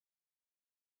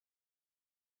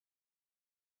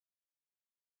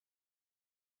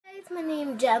It's my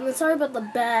name Jessamine. Sorry about the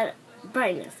bad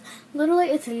brightness. Literally,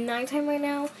 it's nighttime right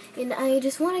now, and I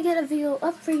just want to get a video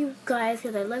up for you guys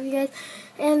because I love you guys.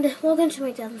 And welcome to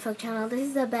my Jessamine Folk channel. This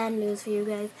is the bad news for you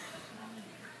guys.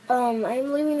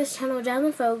 I'm leaving this channel,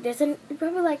 Jessamine Folk. You're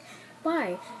probably like,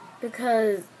 why?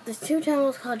 Because there's two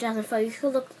channels called Jessamine Folk. You can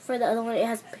look for the other one. It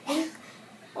has pink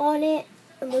on it,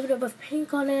 a little bit of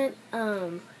pink on it.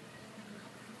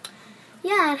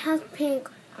 Yeah, it has pink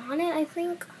on it, I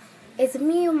think. It's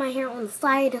me with my hair on the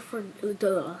side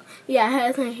Yeah, it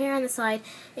has my hair on the side.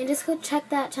 And just go check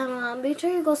that channel out. Make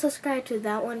sure you go subscribe to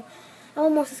that one. I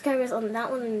want more subscribers on that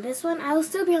one than this one. I will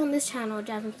still be on this channel,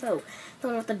 Jessamine Folk. The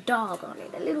one with the dog on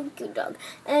it, the little cute dog.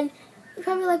 And you're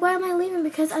probably like, why am I leaving?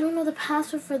 Because I don't know the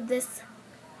password for this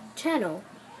channel.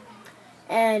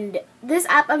 And this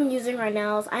app I'm using right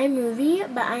now is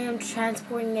iMovie, but I am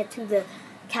transporting it to the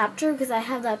capture because I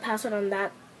have that password on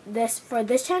for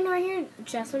this channel right here,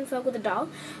 Jessamine Folk with a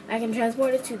dog. I can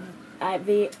transport it to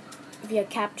via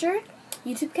capture,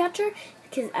 YouTube capture,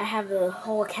 because I have the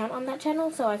whole account on that channel,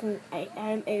 so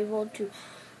I'm able to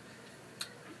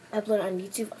upload on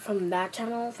YouTube from that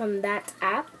channel, from that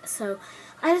app. So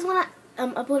I just want to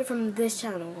upload it from this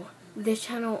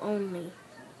channel only.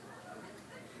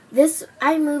 This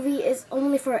iMovie is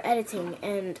only for editing,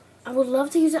 and I would love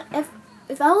to use it.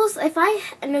 If I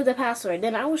knew the password,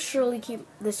 then I would surely keep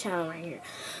this channel right here.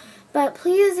 But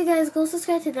please, you guys, go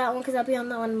subscribe to that one because I'll be on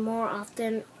that one more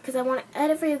often. Because I want to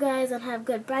edit for you guys and have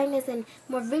good brightness and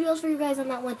more videos for you guys on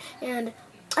that one. And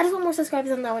I just want more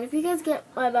subscribers on that one. If you guys get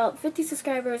about 50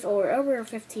 subscribers or over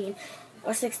 15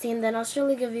 or 16, then I'll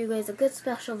surely give you guys a good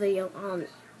special video on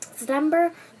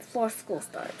September before school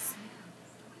starts.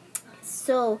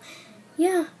 So,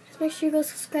 yeah. Make sure you go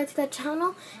subscribe to that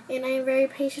channel, and I am very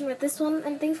patient with this one,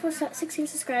 and thanks for 16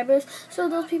 subscribers. So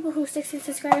those people who 16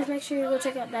 subscribers, make sure you go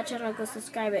check out that channel and go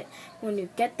subscribe it when you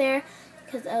get there,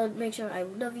 because I would make sure I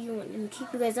love you and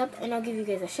keep you guys up, and I'll give you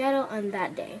guys a shout out on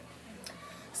that day.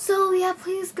 So yeah,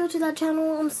 please go to that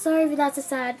channel. I'm sorry if that's a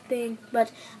sad thing,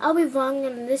 but I'll be vlogging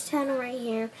on this channel right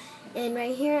here, and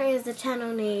right here is the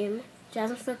channel name.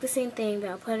 Jessamine Folk, the same thing, but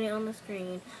I'll put it on the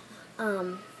screen.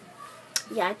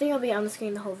 Yeah, I think I'll be on the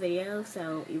screen the whole video,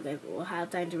 so you guys will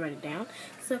have time to write it down.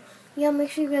 So, yeah, make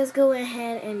sure you guys go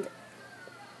ahead and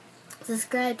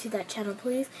subscribe to that channel,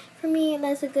 please. For me,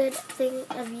 that's a good thing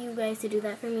of you guys to do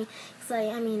that for me. It's like,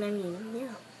 I mean,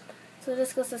 yeah. So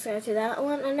just go subscribe to that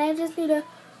one, and I just need to,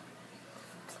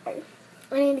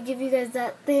 I need to give you guys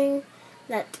that little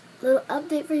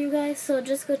update for you guys. So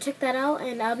just go check that out,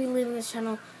 and I'll be leaving this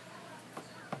channel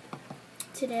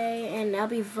today, and I'll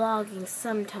be vlogging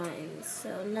sometimes,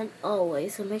 so not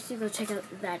always. So make sure you go check out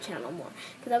that channel more,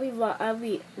 because I'll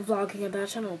be vlogging on that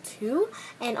channel too,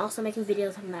 and also making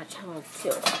videos on that channel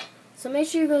too. So make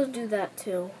sure you go do that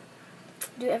too.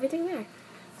 Do everything there.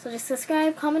 So just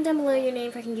subscribe, comment down below your name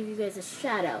if I can give you guys a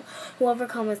shout out. Whoever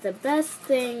comments the best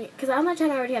thing, because on my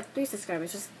channel I already have 3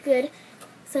 subscribers, which is good.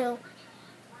 So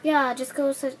yeah, just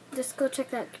go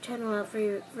check that channel out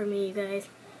for me, you guys,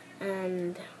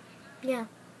 and. Yeah,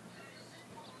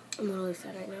 I'm really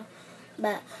sad right now,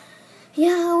 but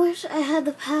yeah, I wish I had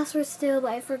the password still,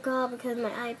 but I forgot because my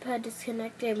iPad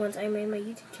disconnected once I made my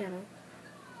YouTube channel.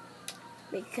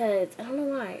 Because I don't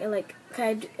know why.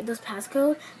 This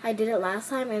passcode, I did it last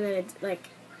time, and then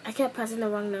I kept pressing the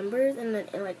wrong numbers, and then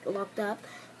it locked up.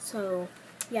 So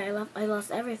yeah, I lost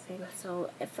everything.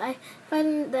 So if that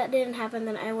didn't happen,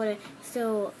 then I would have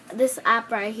still this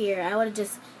app right here. I would have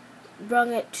just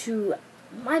brung it to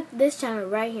this channel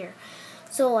right here.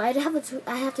 So I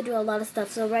have to do a lot of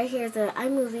stuff. So right here is the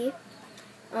iMovie.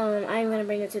 I'm gonna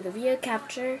bring it to the video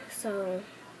capture. So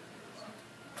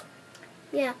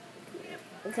yeah,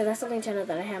 because that's the only channel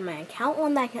that I have my account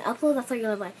on that I can upload. That's why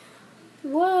you're like,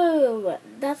 whoa.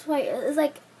 That's why it's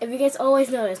like, if you guys always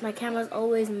notice, my camera's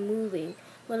always moving,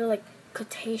 literally like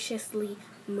continuously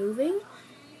moving.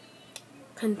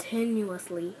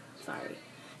 Continuously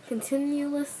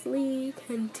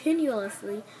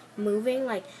moving.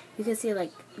 Like you can see,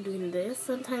 like doing this.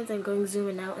 Sometimes I'm going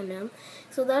zooming out and in.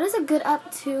 So that is a good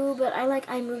app too. But I like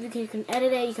iMovie because you can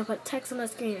edit it. You can put text on the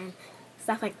screen and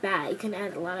stuff like that. You can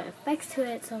add a lot of effects to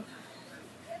it. So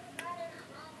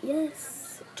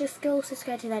yes, just go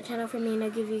subscribe to that channel for me, and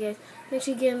I'll give you guys. Make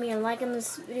sure you give me a like on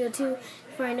this video too,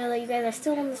 for I know that you guys are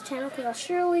still on this channel, because I'll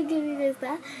surely give you guys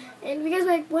that. And if you guys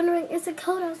are like wondering, it's a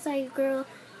cold outside, girl.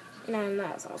 No,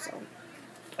 it's also.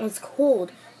 It's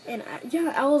cold, and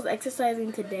I was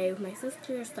exercising today with my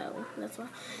sister, so that's why.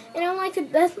 And I'm like,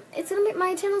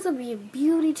 my channel's gonna be a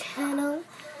beauty channel,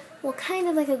 well, kind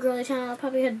of like a girly channel. I'll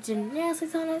probably have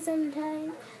gymnastics on it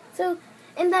sometimes. So,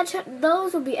 and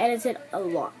those will be edited a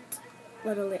lot.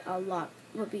 literally a lot,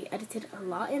 will be edited a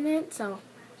lot in it. So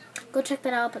go check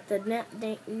that out. Put the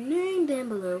name down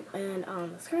below and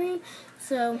on the screen.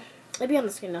 So it'll be on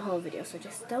the screen the whole video. So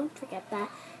just don't forget that.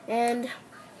 And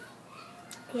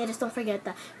yeah, just don't forget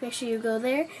that. Make sure you go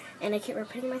there. And I keep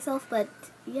repeating myself, but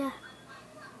yeah.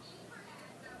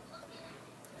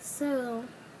 So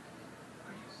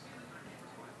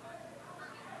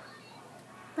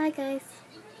bye guys.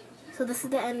 So this is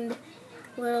the end,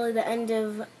 literally the end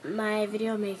of my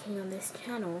video making on this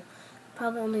channel.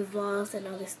 Probably only vlogs and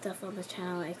other stuff on this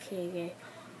channel, aka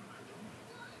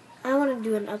I want to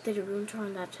do an updated room tour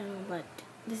on that channel, but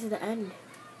this is the end.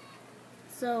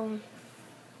 So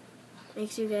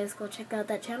make sure you guys go check out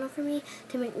that channel for me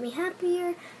to make me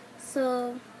happier.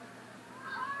 So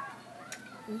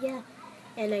yeah,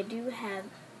 and I do have,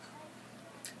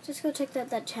 just go check out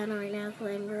that channel right now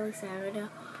because I'm really sad right now.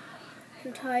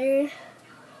 I'm tired.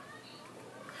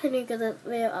 I need to get that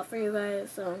video up for you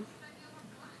guys, so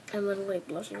I'm literally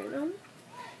blushing right now.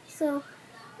 So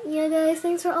yeah guys,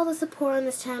 thanks for all the support on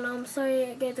this channel. I'm sorry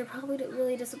you guys are probably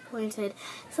really disappointed.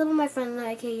 Some of my friends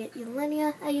like, hey,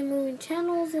 Yelenia, are you moving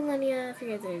channels? Yelenia,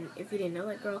 if you didn't know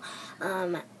that girl.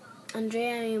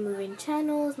 Andrea, are you moving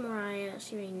channels? Mariah,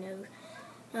 she already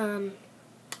knows.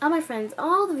 All my friends,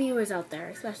 all the viewers out there,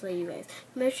 especially you guys,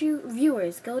 make sure you,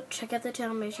 viewers, go check out the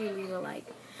channel, make sure you leave a like.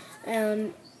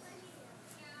 And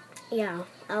yeah,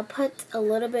 I'll put a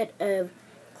little bit of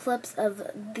clips of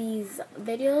these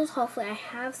videos. Hopefully I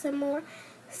have some more.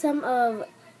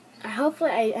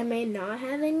 Hopefully I may not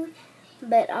have any,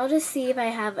 but I'll just see if I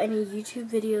have any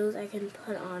YouTube videos I can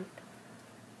put on.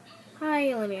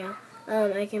 Hi, Olivia.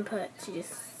 I can put, she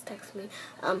just texted me.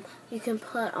 You can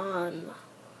put on,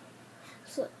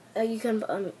 so I can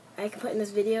put in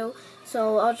this video.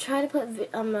 So I'll try to put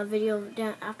a video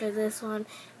down after this one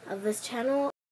of this channel